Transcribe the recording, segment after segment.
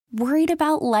Worried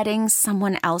about letting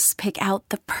someone else pick out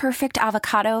the perfect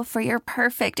avocado for your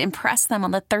perfect impress them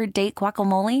on the third date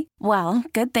guacamole? Well,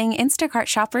 good thing Instacart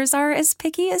shoppers are as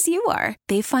picky as you are.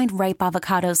 They find ripe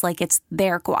avocados like it's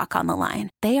their guac on the line.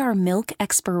 They are milk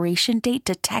expiration date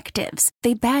detectives.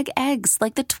 They bag eggs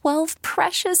like the 12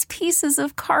 precious pieces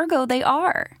of cargo they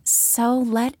are. So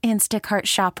let Instacart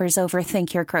shoppers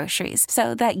overthink your groceries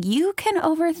so that you can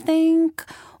overthink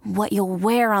what you'll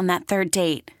wear on that third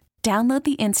date. Download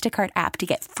the Instacart app to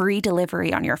get free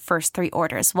delivery on your first 3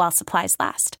 orders while supplies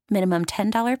last. Minimum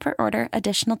 $10 per order.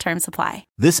 Additional terms apply.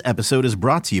 This episode is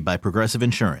brought to you by Progressive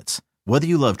Insurance. Whether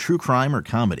you love true crime or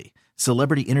comedy,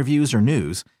 celebrity interviews or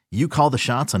news, you call the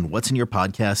shots on what's in your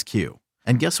podcast queue.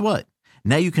 And guess what?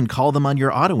 Now you can call them on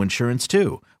your auto insurance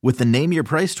too with the Name Your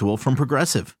Price tool from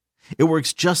Progressive. It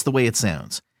works just the way it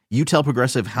sounds. You tell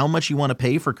Progressive how much you want to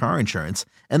pay for car insurance,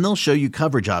 and they'll show you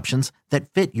coverage options that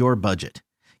fit your budget.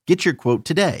 Get your quote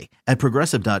today at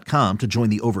Progressive.com to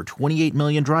join the over 28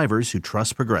 million drivers who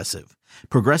trust Progressive.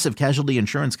 Progressive Casualty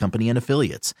Insurance Company and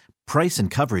Affiliates. Price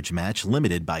and coverage match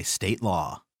limited by state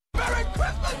law. Merry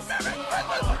Christmas! Merry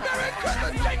Christmas! Merry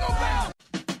Christmas! Jingle Bell!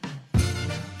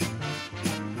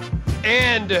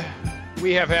 And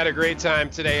we have had a great time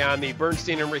today on the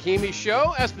Bernstein and Rahimi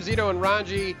Show. Esposito and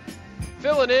Ranji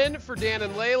filling in for Dan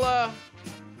and Layla.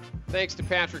 Thanks to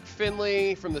Patrick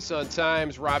Finley from the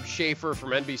Sun-Times, Rob Schaefer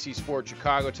from NBC Sports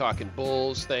Chicago talking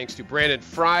Bulls. Thanks to Brandon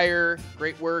Fryer.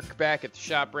 Great work back at the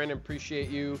shop, Brandon. Appreciate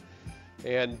you.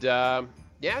 And,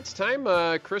 it's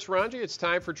time, Chris Ranji, it's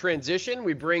time for transition.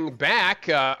 We bring back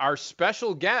our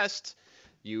special guest.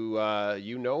 You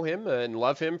know him and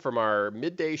love him from our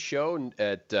midday show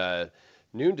at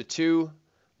noon to 2.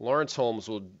 Lawrence Holmes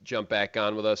will jump back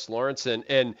on with us. Lawrence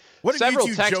and what several have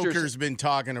you two texters jokers been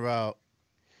talking about?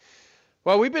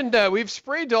 Well, we've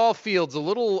sprayed all fields, a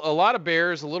lot of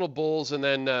Bears, a little Bulls, and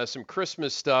then some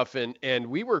Christmas stuff, and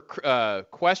we were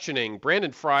questioning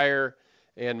Brandon Fryer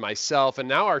and myself, and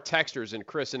now our texters, and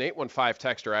Chris, an 815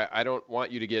 texter. I don't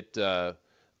want you to get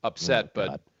upset,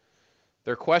 but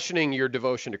they're questioning your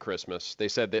devotion to Christmas. They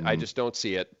said that I just don't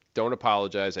see it. Don't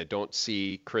apologize. I don't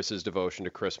see Chris's devotion to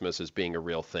Christmas as being a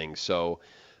real thing. So,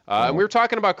 and we were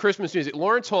talking about Christmas music.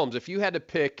 Lawrence Holmes, if you had to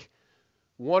pick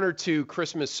one or two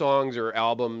Christmas songs or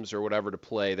albums or whatever to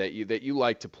play that you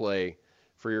like to play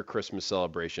for your Christmas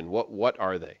celebration, what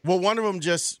are they? Well, one of them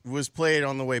just was played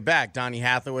on the way back, Donny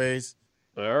Hathaway's.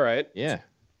 All right. Yeah.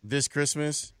 This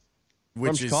Christmas.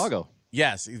 From Chicago.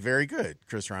 Yes, very good,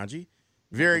 Chris Ranji.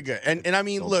 Very good. And I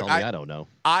mean, Don't look, tell me I don't know.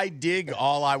 I dig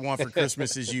All I Want for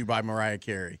Christmas Is You by Mariah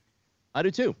Carey. I do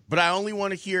too. But I only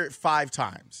want to hear it 5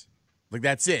 times. Like,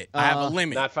 that's it. I have a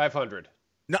limit. Not 500.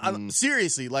 No,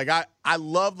 seriously, like I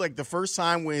love like the first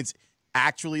time when it's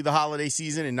actually the holiday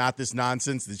season and not this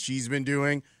nonsense that she's been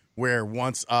doing where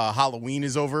once Halloween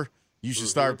is over, you should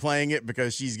start playing it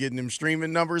because she's getting them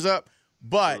streaming numbers up.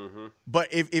 But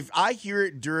if I hear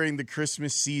it during the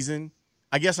Christmas season,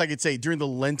 I guess I could say during the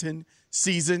Lenten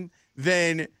season,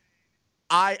 then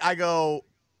I go,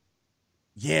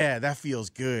 yeah, that feels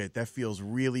good. That feels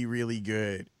really, really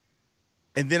good.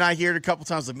 And then I hear it a couple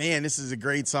times like, man, this is a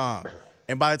great song.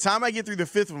 And by the time I get through the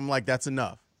 5th one, I'm like, that's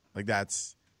enough. Like,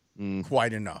 that's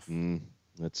quite enough.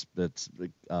 That's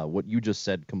what you just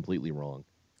said completely wrong.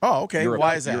 Oh, okay.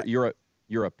 Why is that?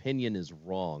 Your opinion is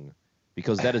wrong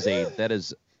because that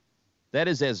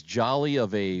is as jolly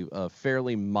of a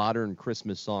fairly modern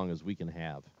Christmas song as we can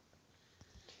have.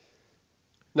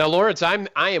 Now, Lawrence, I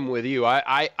am with you.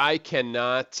 I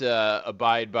cannot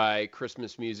abide by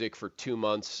Christmas music for 2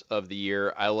 months of the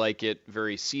year. I like it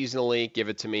very seasonally. Give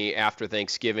it to me after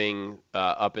Thanksgiving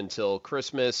up until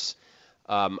Christmas.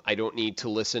 I don't need to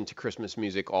listen to Christmas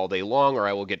music all day long, or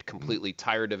I will get completely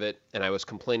tired of it. And I was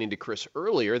complaining to Chris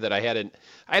earlier that I had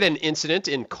an incident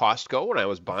in Costco when I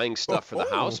was buying stuff for the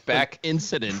house back an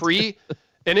incident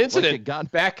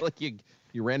like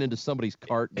you ran into somebody's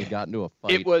cart and you got into a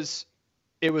fight.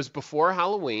 It was before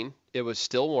Halloween. It was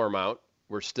still warm out.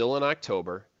 We're still in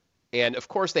October. And, of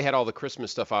course, they had all the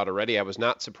Christmas stuff out already. I was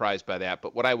not surprised by that.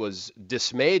 But what I was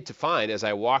dismayed to find as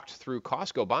I walked through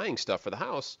Costco buying stuff for the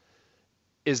house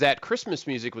is that Christmas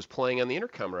music was playing on the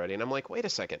intercom already. And I'm like, wait a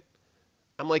second.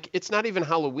 I'm like, it's not even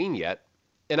Halloween yet.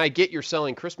 And I get you're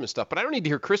selling Christmas stuff, but I don't need to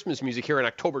hear Christmas music here on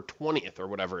October 20th or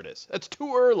whatever it is. That's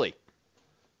too early.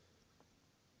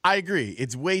 I agree.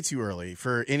 It's way too early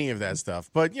for any of that stuff.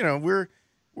 But, you know, we're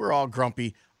all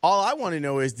grumpy. All I want to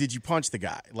know is, did you punch the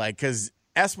guy? Like, because,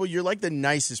 Espo, you're like the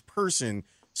nicest person.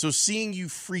 So seeing you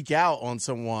freak out on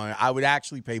someone, I would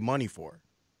actually pay money for.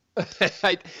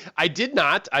 I did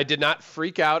not. I did not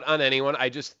freak out on anyone.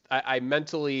 I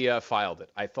mentally filed it.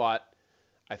 I thought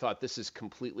I thought this is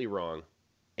completely wrong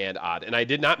and odd. And I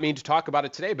did not mean to talk about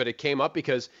it today, but it came up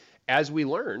because as we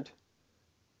learned,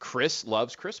 Chris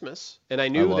loves Christmas. And I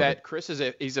knew that Chris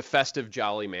he's a festive,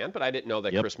 jolly man, but I didn't know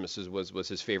that Christmas was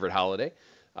his favorite holiday.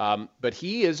 But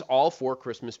he is all for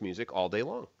Christmas music all day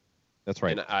long. That's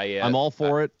right. And I'm all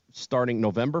for it starting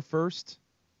November 1st.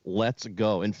 Let's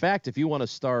go. In fact, if you want to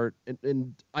start,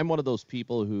 and I'm one of those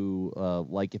people who,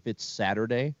 like, if it's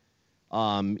Saturday,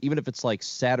 even if it's like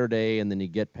Saturday and then you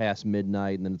get past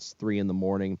midnight and then it's 3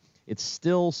 a.m, it's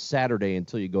still Saturday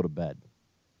until you go to bed.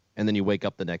 And then you wake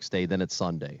up the next day, then it's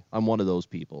Sunday. I'm one of those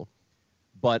people.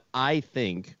 But I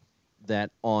think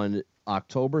that on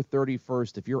October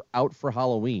 31st, if you're out for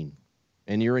Halloween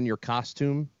and you're in your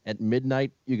costume at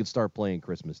midnight, you can start playing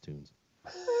Christmas tunes.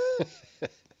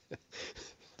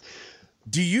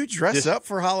 Do you dress up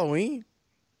for Halloween?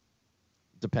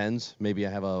 Depends. Maybe I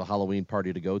have a Halloween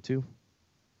party to go to.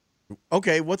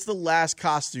 Okay, what's the last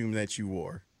costume that you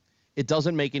wore? It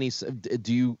doesn't make any sense.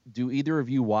 Do either of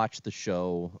you watch the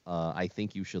show I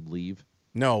Think You Should Leave?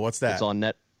 No, what's that? It's on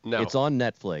No. It's on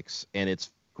Netflix, and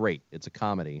it's great. It's a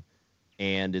comedy,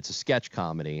 and it's a sketch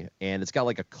comedy, and it's got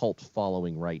like a cult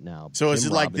following right now. So is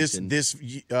Jim it like Robinson- this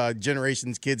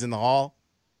generation's Kids in the Hall?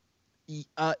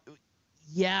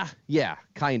 Yeah,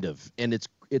 kind of, and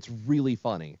it's really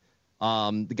funny.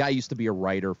 The guy used to be a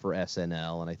writer for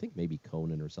SNL, and I think maybe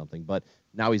Conan or something, but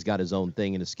now he's got his own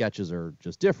thing, and his sketches are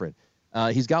just different.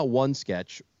 He's got one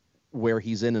sketch where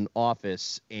he's in an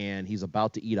office, and he's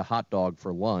about to eat a hot dog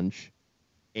for lunch,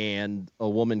 and a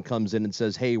woman comes in and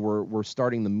says, "Hey, we're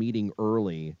starting the meeting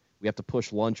early. We have to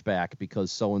push lunch back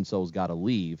because so-and-so's got to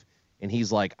leave." And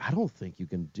he's like, "I don't think you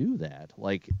can do that.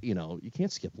 Like, you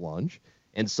can't skip lunch."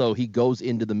 And so he goes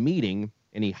into the meeting,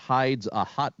 and he hides a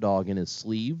hot dog in his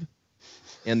sleeve.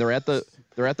 And they're at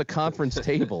the conference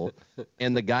table,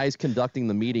 and the guy's conducting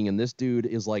the meeting, and this dude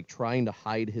is like trying to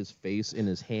hide his face in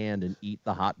his hand and eat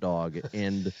the hot dog,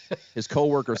 and his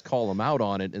coworkers call him out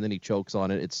on it, and then he chokes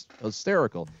on it. It's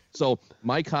hysterical. So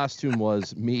my costume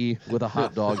was me with a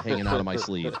hot dog hanging out of my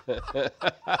sleeve,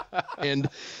 and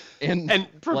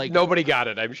like nobody got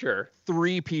it, I'm sure.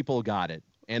 3 people got it,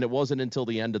 and it wasn't until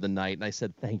the end of the night, and I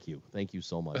said, "Thank you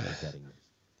so much for getting this."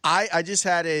 I just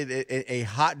had a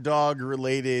hot dog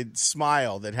related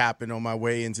smile that happened on my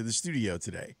way into the studio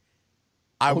today.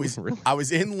 I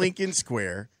was in Lincoln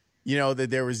Square. That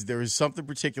there was something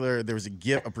particular. There was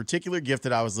a particular gift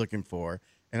that I was looking for,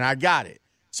 and I got it.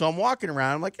 So I'm walking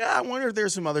around. I'm like, I wonder if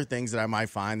there's some other things that I might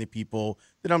find that people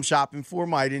that I'm shopping for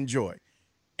might enjoy.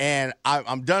 And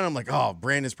I'm done. I'm like, oh,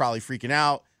 Brandon's probably freaking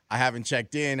out. I haven't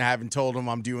checked in. I haven't told him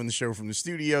I'm doing the show from the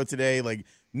studio today. Like,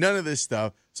 none of this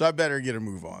stuff. So I better get a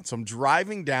move on. So I'm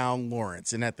driving down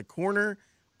Lawrence, and at the corner,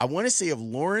 I want to say of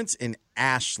Lawrence and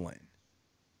Ashland,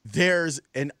 there's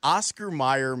an Oscar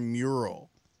Mayer mural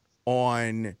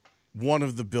on one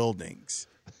of the buildings.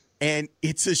 And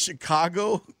it's it's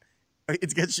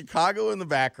got Chicago in the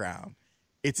background.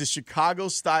 It's a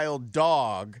Chicago-style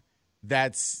dog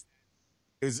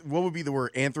what would be the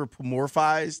word,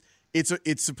 anthropomorphized.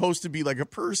 It's supposed to be like a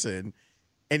person,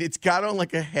 and it's got on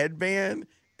like a headband,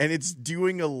 and it's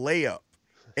doing a layup,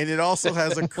 and it also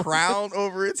has a crown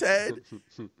over its head.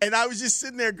 And I was just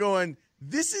sitting there going,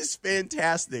 this is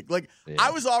fantastic. Like, yeah.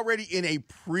 I was already in a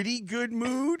pretty good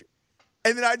mood,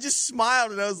 and then I just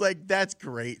smiled, and I was like, that's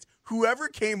great. Whoever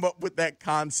came up with that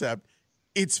concept,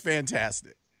 it's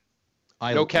fantastic.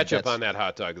 No ketchup on that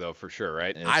hot dog, though, for sure,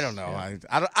 right? I don't know. Yeah.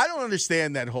 I don't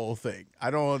understand that whole thing.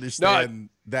 I don't understand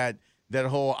that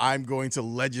whole I'm going to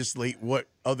legislate what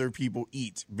other people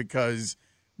eat because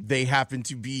they happen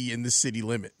to be in the city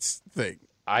limits thing.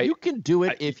 You can do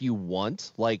it if you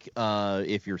want. Like,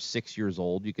 if you're 6 years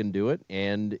old, you can do it.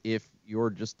 And if you're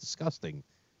just disgusting,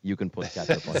 you can put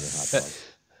ketchup on your hot dog.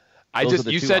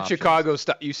 You said Chicago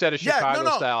style. You said a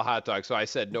Chicago style hot dog, so I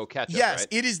said no ketchup. Yes, right?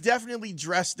 It is definitely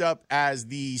dressed up as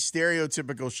the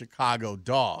stereotypical Chicago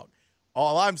dog.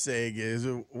 All I'm saying is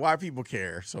why people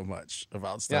care so much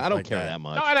about stuff. Yeah, I don't like care that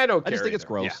much. No, and I don't care. I just think either. it's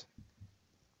gross. Yeah.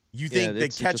 You think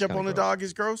that ketchup on a dog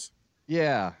is gross?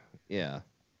 Yeah.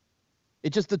 It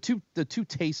just the two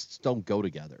tastes don't go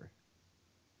together.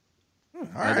 All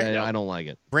right, I don't like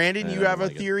it. Brandon, you have a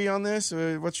theory on this?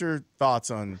 What's your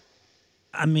thoughts on?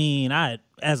 I mean,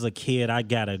 as a kid, I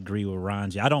gotta agree with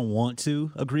Ranji. I don't want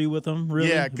to agree with him, really.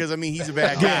 Yeah, because he's a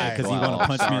bad guy. Yeah, because he want to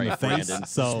punch me in the face. Brandon.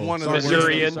 So one of the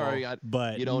Missourian. Sorry,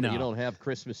 but you don't have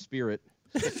Christmas spirit.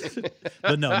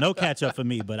 But no ketchup for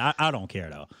me. But I don't care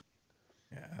though.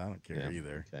 Yeah, I don't care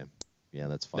either. Okay. Yeah,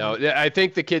 that's fine. No, I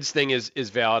think the kids thing is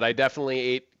valid. I definitely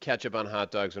ate ketchup on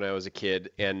hot dogs when I was a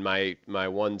kid, and my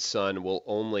one son will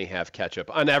only have ketchup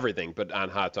on everything, but on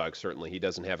hot dogs certainly. He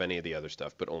doesn't have any of the other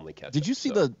stuff, but only ketchup. Did you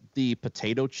see the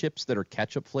potato chips that are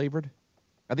ketchup flavored?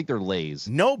 I think they're Lay's.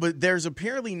 No, but there's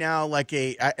apparently now like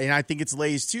and I think it's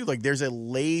Lay's too. Like there's a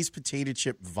Lay's potato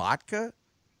chip vodka.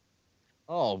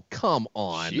 Oh, come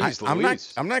on. Jeez,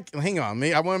 I'm not. Hang on,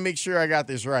 I want to make sure I got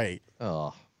this right.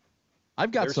 Oh,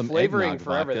 I've got There's some flavoring eggnog for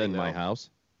vodka everything in my now. house.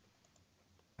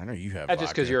 I know you have. That's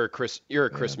just because vodka. you're a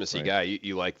Christmassy right. guy.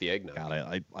 You like the eggnog.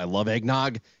 God, I love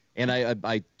eggnog, and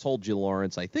I told you,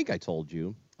 Lawrence. I think I told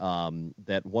you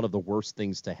that one of the worst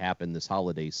things to happen this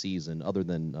holiday season, other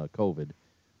than COVID,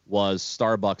 was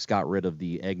Starbucks got rid of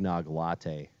the eggnog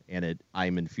latte, and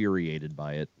I'm infuriated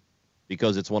by it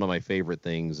because it's one of my favorite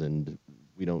things, and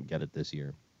we don't get it this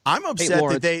year. I'm upset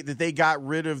Lawrence. that they got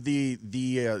rid of the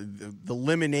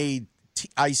lemonade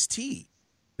iced tea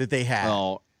that they had.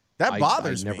 Oh, that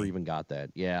bothers I me. never even got that.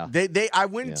 Yeah. I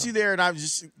went into there and I was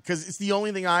just because it's the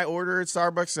only thing I order at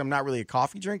Starbucks. I'm not really a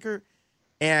coffee drinker,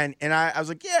 and I was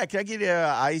like, yeah, can I get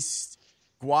a iced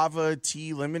guava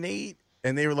tea lemonade?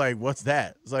 And they were like, what's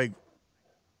that? It's like,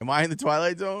 am I in the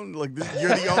Twilight Zone? Like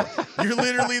you're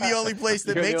literally the only place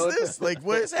that makes this. Like,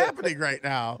 what is happening right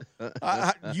now?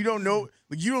 You don't know.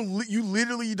 Like you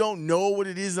literally don't know what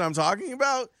it is that I'm talking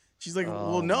about. She's like,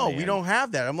 well, no, we don't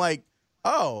have that. I'm like,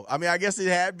 oh, I mean, I guess it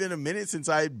had been a minute since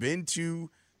I had been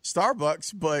to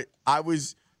Starbucks, but I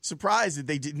was surprised that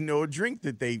they didn't know a drink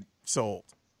that they sold.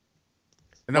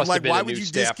 And I'm like, why would you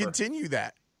discontinue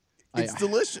that? It's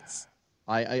delicious.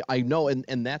 I know,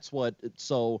 and that's what.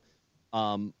 So,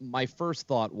 my first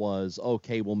thought was,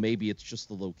 okay, well, maybe it's just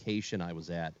the location I was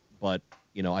at. But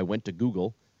I went to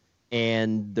Google,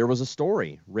 and there was a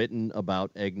story written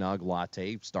about eggnog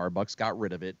latte. Starbucks got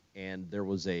rid of it, and there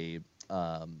was I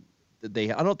don't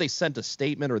know if they sent a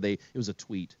statement or it was a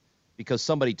tweet because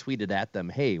somebody tweeted at them,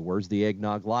 hey, where's the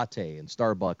eggnog latte? And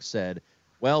Starbucks said,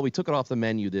 well, we took it off the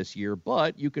menu this year,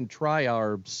 but you can try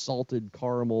our salted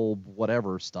caramel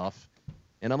whatever stuff.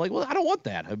 And I'm like, well, I don't want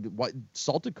that.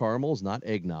 Salted caramel is not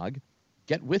eggnog.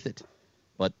 Get with it.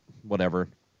 But whatever.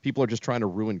 People are just trying to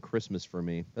ruin Christmas for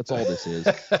me. That's all this is.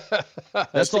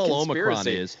 That's all Omicron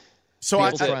is. So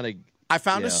I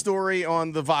found a a story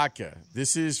on the vodka.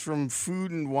 This is from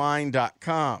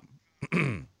foodandwine.com.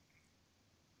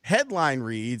 Headline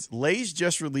reads, Lay's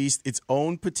just released its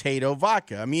own potato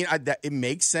vodka. I mean, it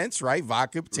makes sense, right?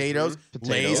 Vodka, potatoes.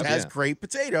 Lay's has great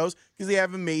potatoes because they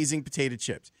have amazing potato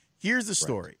chips. Here's the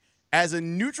story. Right. As a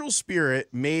neutral spirit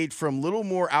made from little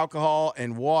more than alcohol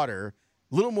and water,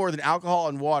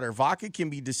 vodka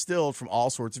can be distilled from all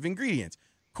sorts of ingredients.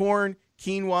 Corn,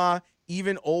 quinoa,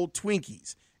 even old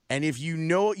Twinkies. And if you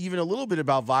know even a little bit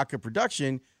about vodka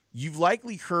production, you've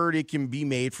likely heard it can be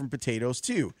made from potatoes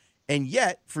too. And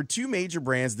yet, for two major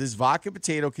brands, this vodka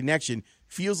potato connection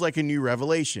feels like a new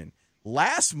revelation.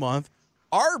 Last month,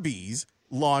 Arby's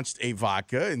launched a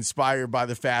vodka inspired by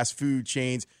the fast food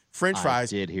chain's French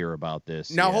fries. I did hear about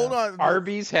this. Now, hold on.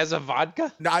 Arby's has a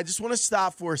vodka? Now, I just want to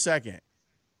stop for a second.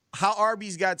 How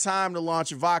Arby's got time to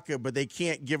launch a vodka, but they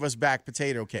can't give us back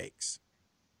potato cakes?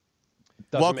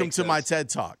 Welcome to my TED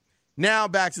Talk. Now,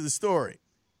 back to the story.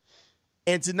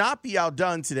 And to not be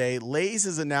outdone today, Lay's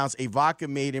has announced a vodka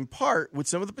made in part with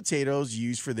some of the potatoes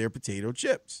used for their potato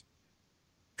chips.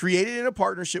 Created in a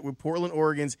partnership with Portland,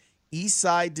 Oregon's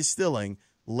Eastside Distilling,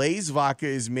 Lay's vodka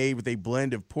is made with a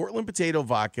blend of Portland potato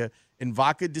vodka and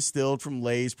vodka distilled from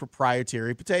Lay's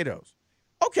proprietary potatoes.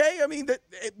 Okay, I mean,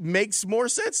 it makes more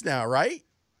sense now, right?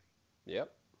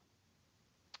 Yep.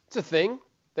 It's a thing.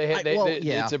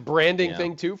 It's a branding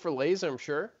thing, too, for Lay's, I'm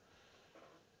sure.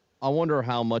 I wonder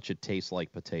how much it tastes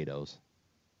like potatoes.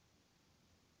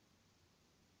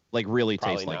 Like, really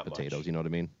tastes like potatoes, much. You know what I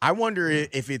mean? I wonder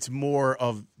if it's more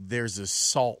of there's a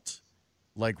salt,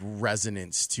 like,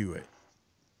 resonance to it.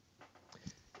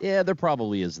 Yeah, there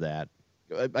probably is that.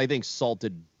 I think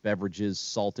salted beverages,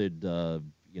 salted,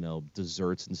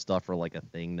 desserts and stuff are like a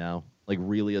thing now, like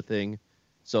really a thing.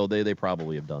 So they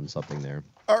probably have done something there.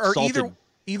 Or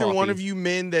either one of you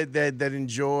men that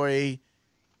enjoy,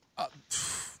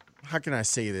 how can I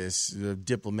say this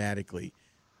diplomatically,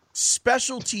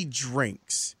 specialty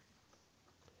drinks.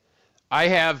 I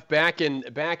have back in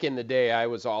the day. I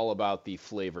was all about the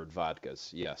flavored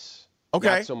vodkas. Yes. Okay.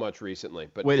 Not so much recently,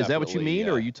 but wait, is that what you mean,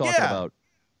 or are you talking about?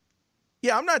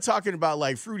 Yeah, I'm not talking about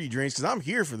like fruity drinks because I'm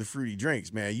here for the fruity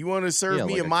drinks, man. You want to serve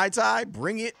me a Mai Tai?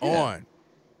 Bring it on.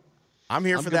 I'm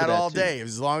here for that all day,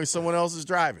 as long as someone else is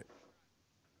driving.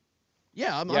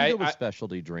 Yeah, I'm good with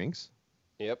specialty drinks.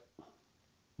 Yep.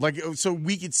 Like, so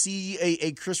we could see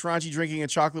a Chris Ranji drinking a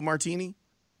chocolate martini?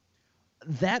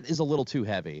 That is a little too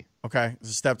heavy. Okay, it's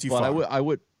a step too But far. I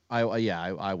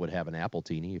would have an apple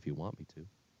teeny if you want me to.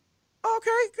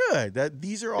 Okay, good.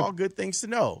 These are all good things to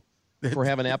know. If we're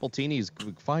having apple teenies,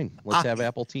 fine. Let's have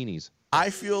apple teenies. I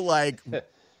feel like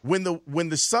when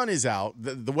the sun is out,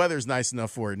 the weather's nice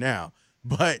enough for it now.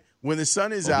 But when the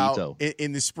sun is out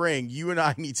in the spring, you and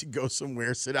I need to go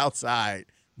somewhere, sit outside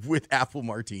with apple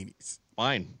martinis.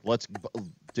 Fine. Let's,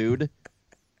 dude,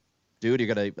 you're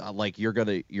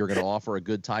gonna offer a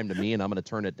good time to me, and I'm gonna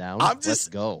turn it down. Let's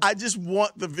go. I just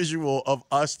want the visual of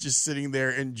us just sitting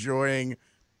there enjoying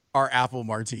our apple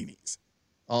martinis.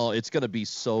 Oh, it's gonna be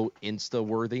so Insta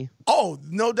worthy. Oh,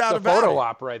 no doubt The about it. photo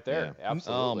op right there. Yeah.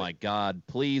 Absolutely. Oh my God!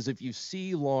 Please, if you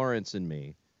see Lawrence and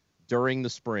me during the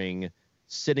spring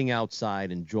sitting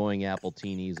outside enjoying apple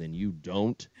teenies, and you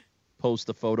don't post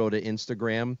the photo to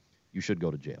Instagram, you should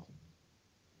go to jail.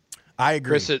 I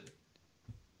agree. Chris,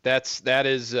 that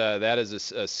is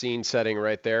a scene setting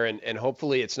right there, and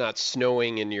hopefully it's not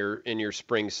snowing in your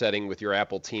spring setting with your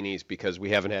apple teenies, because we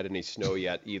haven't had any snow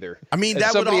yet either. I mean, And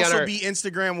that would somebody on also our- be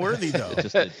Instagram worthy, though.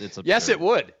 It's Yes, absurd. it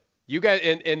would. You guys,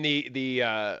 and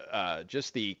the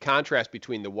just the contrast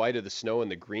between the white of the snow and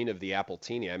the green of the apple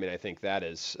teeny. I mean, I think that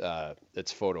is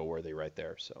it's photo worthy right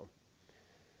there. So,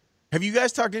 Have you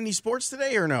guys talked any sports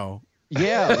today or no?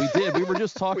 Yeah, we did. We were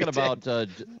just talking We about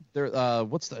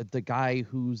what's the guy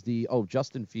who's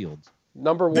Justin Fields.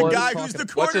 number The one. guy who's the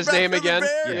quarterback What's his name for the again?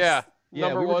 Bears? Yeah, Yeah,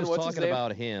 number we were one. just What's his talking name?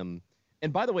 about him.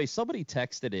 And by the way, somebody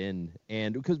texted in,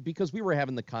 and because we were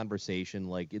having the conversation,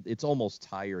 like it's almost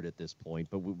tired at this point.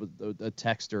 But a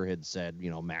texter had said,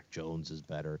 Mac Jones is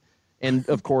better, and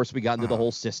of course we got into the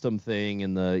whole system thing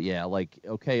and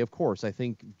okay, of course I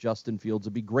think Justin Fields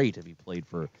would be great if he played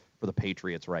for the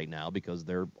Patriots right now because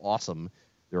they're awesome,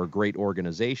 they're a great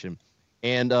organization.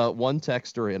 And one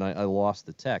texter, and I lost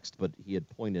the text, but he had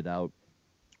pointed out,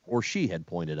 or she had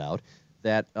pointed out,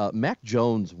 that Mac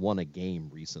Jones won a game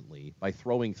recently by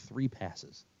throwing 3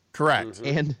 passes. Correct.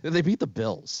 And they beat the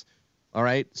Bills. All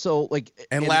right. So,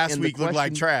 And last week the looked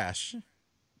like question- trash.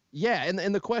 Yeah.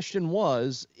 And the question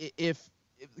was, if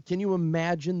can you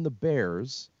imagine the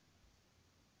Bears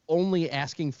only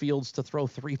asking Fields to throw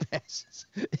 3 passes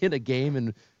in a game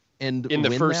and In the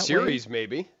win first that way? series,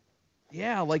 maybe.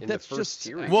 Yeah. Like In the that's first just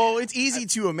series. Well, it's easy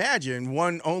to imagine.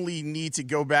 One only need to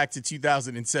go back to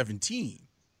 2017.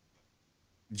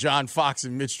 John Fox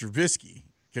and Mitch Trubisky.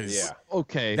 Because Yeah.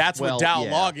 okay. that's well, what Dow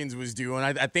yeah. Loggins was doing.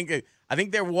 I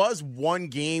think there was one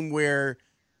game where,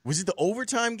 was it the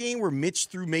overtime game where Mitch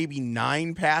threw maybe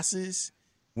 9 passes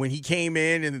when he came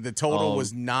in and the total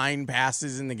was 9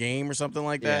 passes in the game or something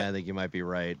like Yeah, that? I think you might be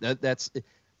right.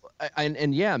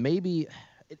 And yeah, maybe.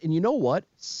 And you know what?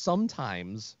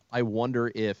 Sometimes I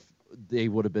wonder if they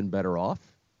would have been better off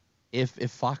if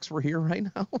Fox were here right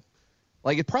now.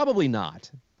 Probably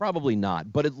not.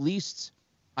 But at least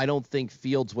I don't think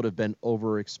Fields would have been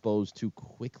overexposed too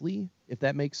quickly, if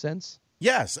that makes sense.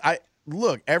 Yes,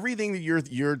 look, everything that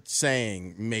you're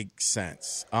saying makes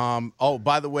sense.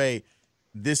 By the way,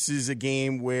 this is a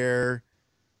game where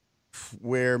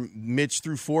Mitch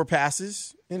threw 4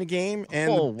 passes in a game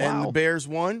and and the Bears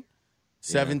won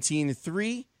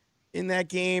 17-3 in that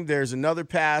game. There's another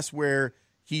pass where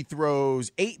he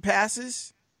throws 8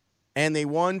 passes and they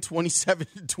won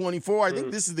 27-24. I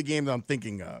think this is the game that I'm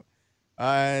thinking of.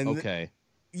 Okay.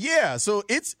 Yeah, so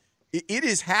it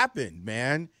has happened,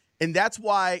 man. And that's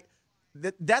why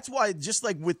just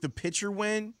like with the pitcher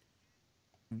win,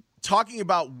 talking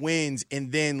about wins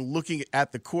and then looking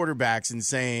at the quarterbacks and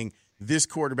saying this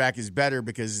quarterback is better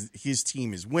because his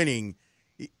team is winning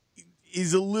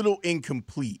is a little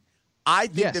incomplete. I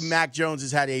think that Mac Jones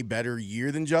has had a better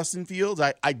year than Justin Fields.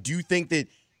 I do think that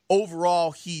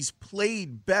overall he's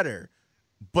played better,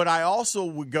 but I also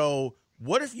would go,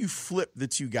 what if you flip the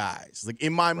 2 guys? Like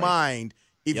in my mind,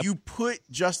 if you put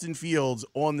Justin Fields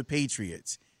on the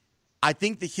Patriots, I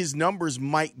think that his numbers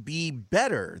might be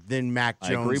better than Mac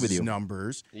Jones'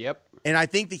 numbers. Yep. And I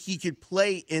think that he could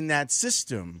play in that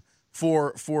system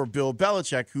for Bill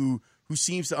Belichick, who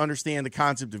seems to understand the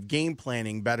concept of game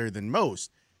planning better than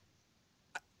most.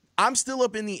 I'm still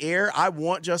up in the air. I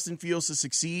want Justin Fields to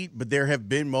succeed, but there have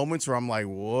been moments where I'm like,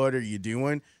 what are you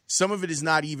doing? Some of it is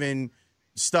not even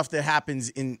stuff that happens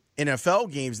in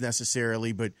NFL games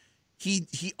necessarily, but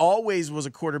he always was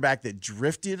a quarterback that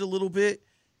drifted a little bit,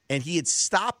 and he had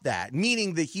stopped that,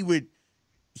 meaning that he would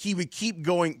keep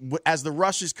going as the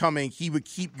rush is coming, he would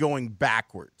keep going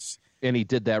backwards. And he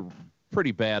did that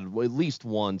pretty bad, at least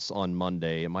once on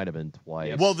Monday. It might have been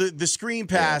twice. Well, the screen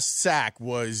pass sack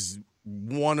was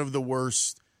one of the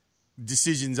worst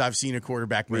decisions I've seen a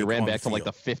quarterback make. We ran on back the to like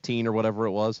the 15 or whatever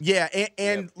it was. Yeah,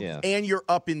 and Yep. and you're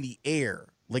up in the air.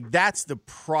 Like that's the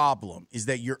problem, is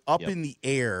that you're up in the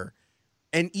air.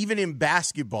 And even in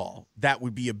basketball, that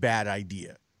would be a bad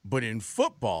idea. But in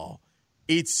football,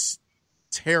 it's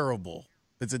terrible.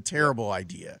 It's a terrible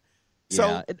idea.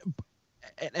 So,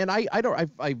 yeah. And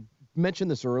I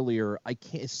mentioned this earlier.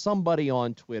 Somebody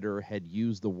on Twitter had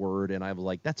used the word, and I'm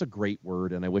like, that's a great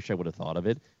word, and I wish I would have thought of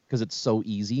it because it's so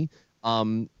easy.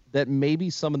 That maybe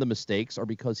some of the mistakes are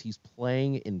because he's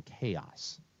playing in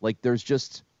chaos. Like there's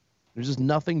just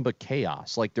nothing but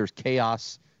chaos. Like there's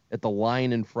chaos at the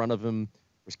line in front of him.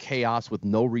 There's chaos with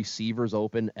no receivers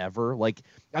open ever. Like,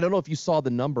 I don't know if you saw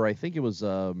the number. I think it was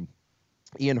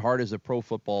Ian Hart is a Pro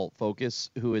Football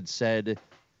Focus who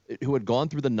had gone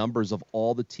through the numbers of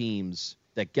all the teams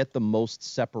that get the most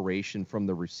separation from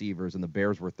the receivers, and the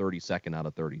Bears were 32nd out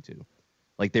of 32.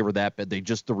 Like they were that bad.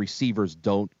 The receivers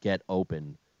don't get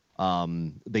open.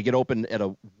 They get open at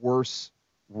a worse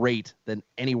rate than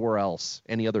anywhere else,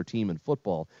 any other team in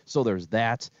football. So there's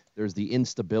that. There's the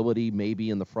instability maybe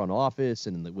in the front office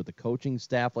and with the coaching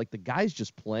staff. Like the guy's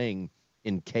just playing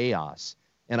in chaos.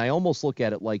 And I almost look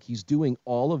at it like he's doing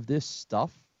all of this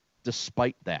stuff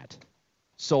despite that.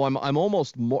 So I'm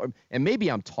almost more, and maybe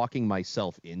I'm talking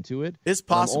myself into it. It's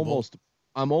possible.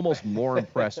 I'm almost more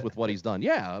impressed with what he's done.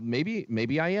 Yeah,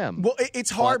 maybe I am. Well, it's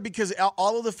hard because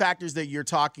all of the factors that you're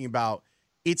talking about,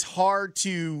 it's hard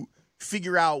to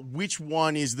figure out which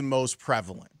one is the most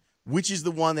prevalent, which is the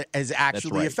one that is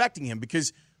actually affecting him.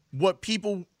 Because what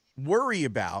people worry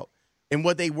about and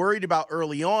what they worried about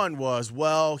early on was,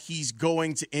 well, he's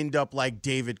going to end up like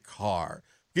David Carr.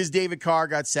 Because David Carr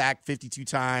got sacked 52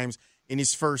 times in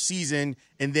his first season,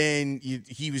 and then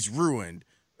he was ruined.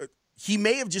 He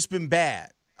may have just been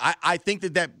bad. I think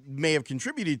that may have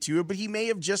contributed to it, but he may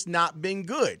have just not been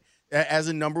good as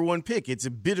a number one pick. It's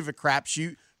a bit of a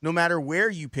crapshoot no matter where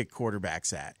you pick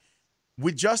quarterbacks at.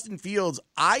 With Justin Fields,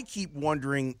 I keep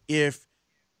wondering if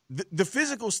the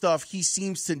physical stuff he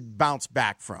seems to bounce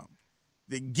back from.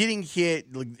 Getting hit,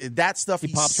 that stuff he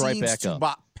pops seems right back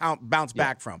to bounce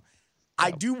back from. I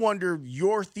do wonder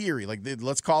your theory,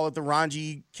 let's call it the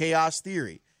Ranji chaos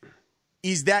theory.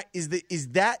 Is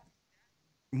that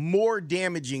more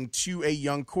damaging to a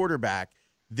young quarterback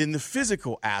than the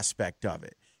physical aspect of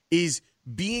it? Is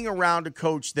being around a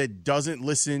coach that doesn't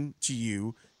listen to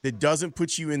you, that doesn't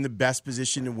put you in the best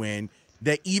position to win,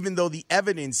 that even though the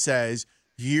evidence says,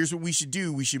 here's what we should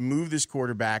do, we should move this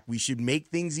quarterback, we should make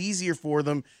things easier for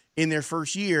them in their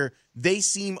first year, they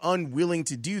seem unwilling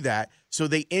to do that. So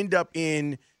they end up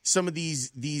in some of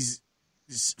these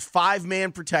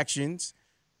 5-man protections,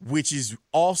 which is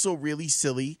also really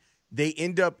silly. They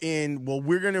end up in, well,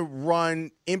 we're going to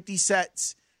run empty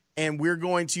sets and we're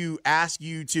going to ask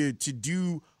you to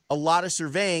do a lot of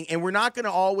surveying, and we're not going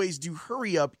to always do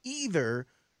hurry up either.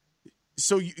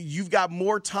 So you've got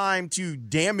more time to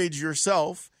damage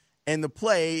yourself and the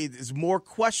play. There's more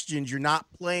questions. You're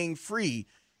not playing free.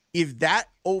 If that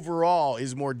overall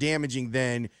is more damaging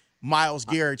than Myles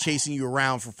Garrett chasing you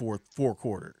around for four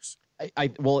quarters.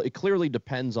 Well, it clearly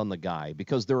depends on the guy,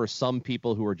 because there are some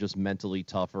people who are just mentally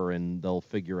tougher and they'll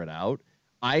figure it out.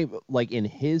 In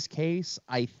his case,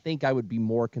 I think I would be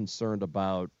more concerned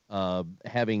about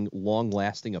having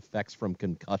long-lasting effects from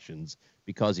concussions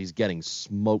because he's getting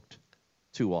smoked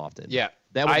too often. Yeah,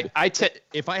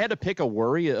 if I had to pick a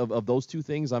worry of those two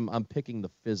things, I'm picking the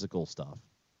physical stuff.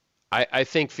 I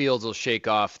think Fields will shake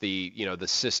off the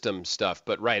system stuff,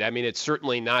 but right. I mean, it's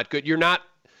certainly not good. You're not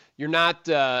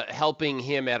helping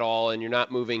him at all, and you're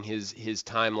not moving his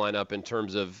timeline up in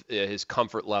terms of his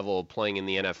comfort level of playing in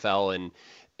the NFL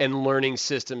and learning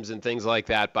systems and things like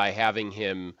that by having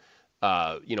him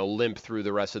limp through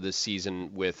the rest of the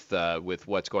season with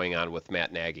what's going on with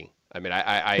Matt Nagy. I mean,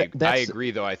 I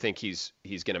agree, though. I think he's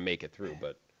going to make it through,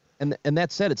 but. And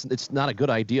that said, it's not a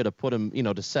good idea to put him,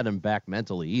 to set him back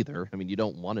mentally either. I mean, you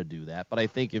don't want to do that. But I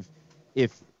think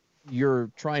if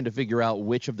you're trying to figure out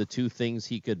which of the two things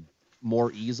he could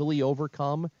more easily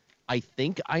overcome, I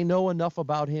think I know enough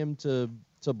about him to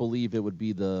believe it would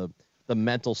be the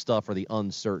mental stuff or the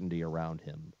uncertainty around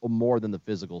him more than the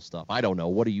physical stuff. I don't know.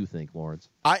 What do you think, Lawrence?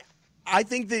 I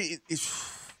think that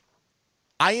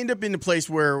I end up in a place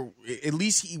where at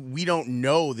least we don't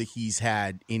know that he's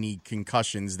had any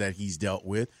concussions that he's dealt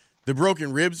with. The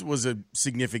broken ribs was a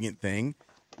significant thing,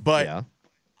 but yeah.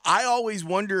 I always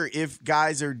wonder if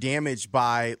guys are damaged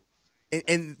by,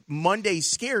 and Monday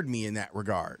scared me in that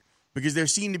regard, because there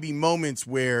seemed to be moments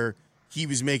where he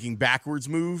was making backwards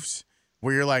moves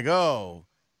where you're like, oh,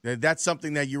 that's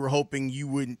something that you were hoping you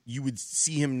would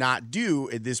see him not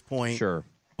do at this point. Sure.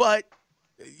 But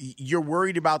you're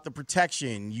worried about the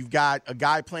protection. You've got a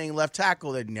guy playing left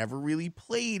tackle that never really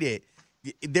played it.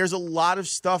 There's a lot of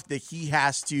stuff that he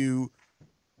has to –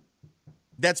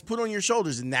 that's put on your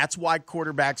shoulders, and that's why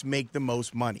quarterbacks make the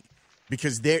most money,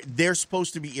 because they're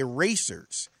supposed to be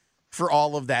erasers for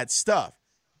all of that stuff.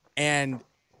 And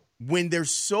when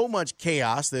there's so much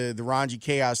chaos, the Ranji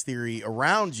chaos theory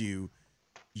around you,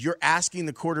 you're asking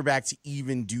the quarterback to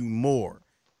even do more.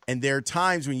 And there are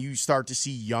times when you start to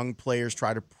see young players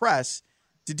try to press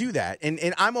to do that.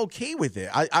 And I'm okay with it.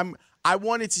 I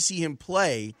wanted to see him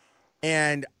play.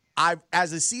 And as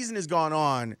the season has gone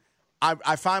on,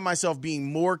 I find myself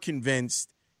being more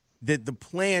convinced that the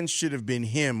plan should have been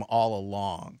him all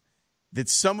along. That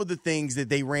some of the things that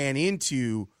they ran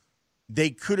into, they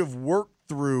could have worked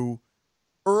through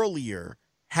earlier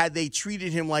had they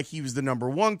treated him like he was the number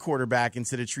 1 quarterback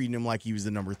instead of treating him like he was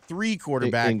the number 3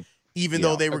 quarterback, even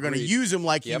though they were going to use him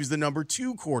like he was the number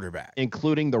 2 quarterback.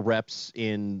 Including the reps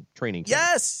in training camp.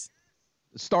 Yes.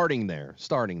 Starting there. That's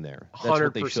 100%.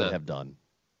 What they should have done.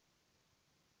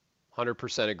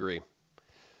 100% agree.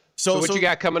 So what you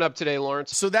got coming up today,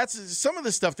 Lawrence? So that's some of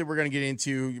the stuff that we're going to get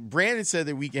into. Brandon said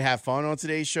that we can have fun on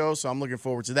today's show, so I'm looking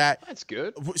forward to that. That's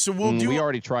good. So we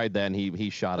already tried that, and he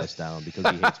shot us down because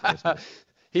he hates Christmas.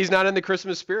 He's not in the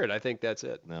Christmas spirit. I think that's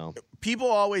it. No. People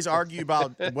always argue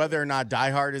about whether or not Die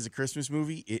Hard is a Christmas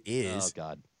movie. It is. Oh,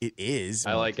 God. It is.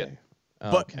 I like it.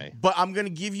 But I'm going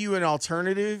to give you an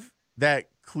alternative that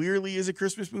clearly is a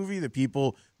Christmas movie that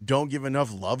people don't give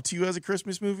enough love to as a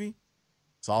Christmas movie.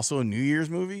 It's also a New Year's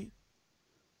movie.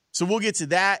 So we'll get to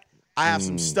that. I have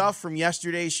some stuff from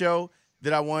yesterday's show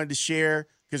that I wanted to share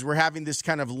because we're having this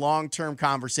kind of long-term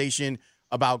conversation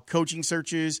about coaching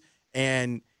searches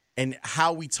and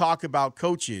how we talk about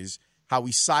coaches, how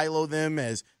we silo them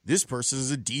as this person is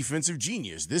a defensive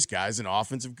genius, this guy's an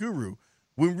offensive guru,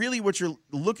 when really what you're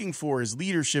looking for is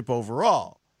leadership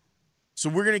overall. So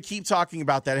we're going to keep talking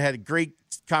about that. I had a great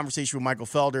conversation with Michael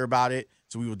Felder about it,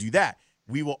 so we will do that.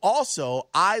 We will also,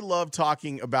 I love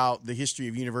talking about the history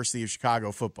of University of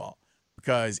Chicago football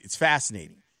because it's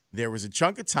fascinating. There was a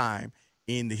chunk of time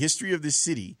in the history of this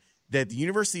city that the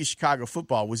University of Chicago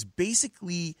football was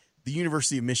basically the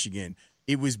University of Michigan.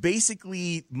 It was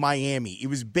basically Miami. It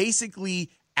was basically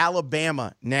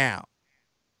Alabama now.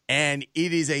 And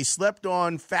it is a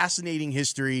slept-on, fascinating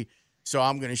history. So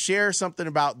I'm going to share something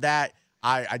about that.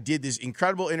 I did this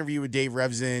incredible interview with Dave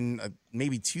Revson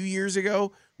maybe 2 years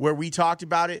ago where we talked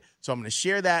about it. So I'm going to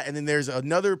share that. And then there's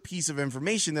another piece of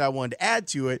information that I wanted to add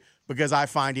to it because I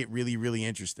find it really, really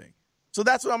interesting. So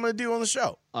that's what I'm going to do on the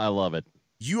show. I love it.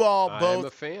 You all both I'm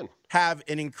a fan. Have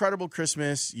an incredible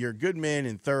Christmas. You're good men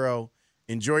and thorough.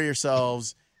 Enjoy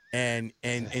yourselves and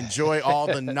enjoy all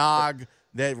the nog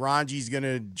that Ranji's going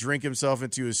to drink himself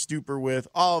into a stupor with,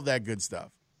 all of that good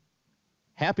stuff.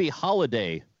 Happy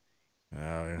holiday.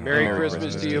 Merry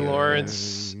Christmas to you,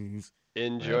 Lawrence.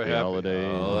 Enjoy happy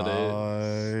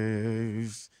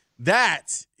holidays.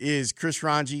 That is Chris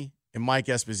Ranji and Mike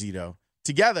Esposito.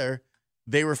 Together,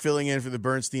 they were filling in for the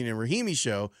Bernstein and Rahimi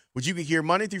show, which you can hear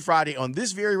Monday through Friday on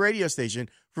this very radio station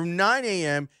from 9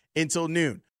 a.m. until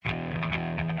noon.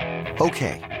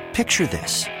 Okay, picture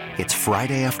this. It's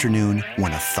Friday afternoon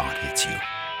when a thought hits you.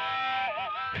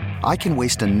 I can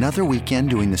waste another weekend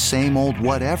doing the same old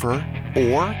whatever,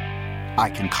 or I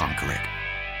can conquer it.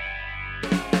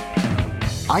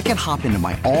 I can hop into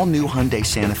my all-new Hyundai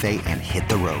Santa Fe and hit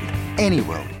the road. Any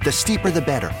road. The steeper, the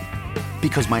better.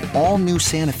 Because my all-new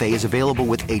Santa Fe is available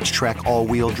with H-Track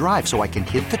all-wheel drive, so I can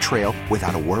hit the trail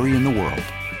without a worry in the world.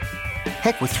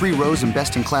 Heck, with 3 rows and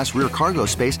best-in-class rear cargo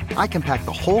space, I can pack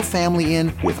the whole family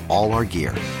in with all our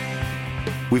gear.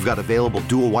 We've got available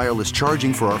dual wireless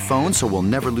charging for our phones, so we'll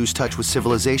never lose touch with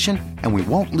civilization, and we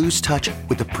won't lose touch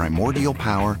with the primordial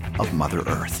power of Mother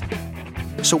Earth.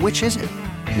 So which is it?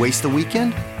 Waste the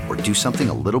weekend or do something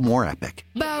a little more epic?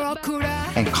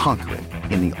 And conquer it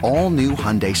in the all-new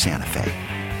Hyundai Santa Fe.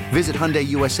 Visit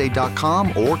HyundaiUSA.com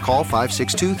or call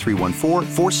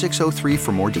 562-314-4603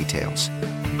 for more details.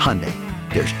 Hyundai,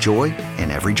 there's joy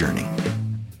in every journey.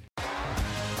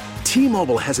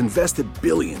 T-Mobile has invested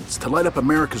billions to light up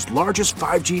America's largest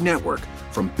 5G network,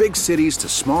 from big cities to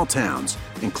small towns,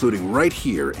 including right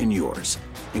here in yours.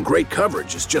 And great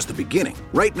coverage is just the beginning.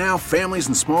 Right now, families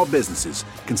and small businesses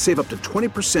can save up to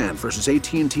 20% versus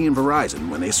AT&T and Verizon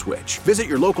when they switch. Visit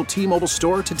your local T-Mobile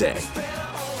store today.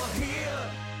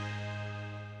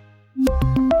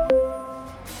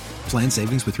 Plan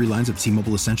savings with 3 lines of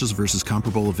T-Mobile Essentials versus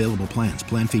comparable available plans.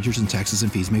 Plan features and taxes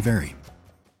and fees may vary.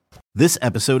 This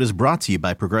episode is brought to you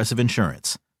by Progressive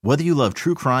Insurance. Whether you love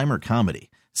true crime or comedy,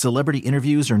 celebrity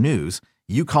interviews or news,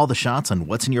 you call the shots on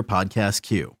what's in your podcast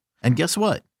queue. And guess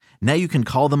what? Now you can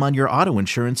call them on your auto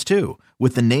insurance too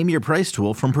with the Name Your Price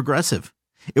tool from Progressive.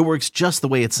 It works just the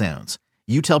way it sounds.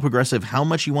 You tell Progressive how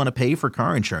much you want to pay for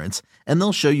car insurance, and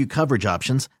they'll show you coverage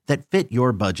options that fit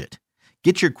your budget.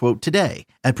 Get your quote today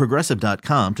at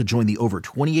Progressive.com to join the over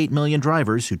 28 million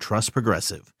drivers who trust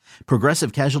Progressive.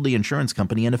 Progressive Casualty Insurance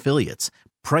Company and Affiliates.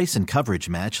 Price and coverage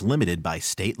match limited by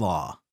state law.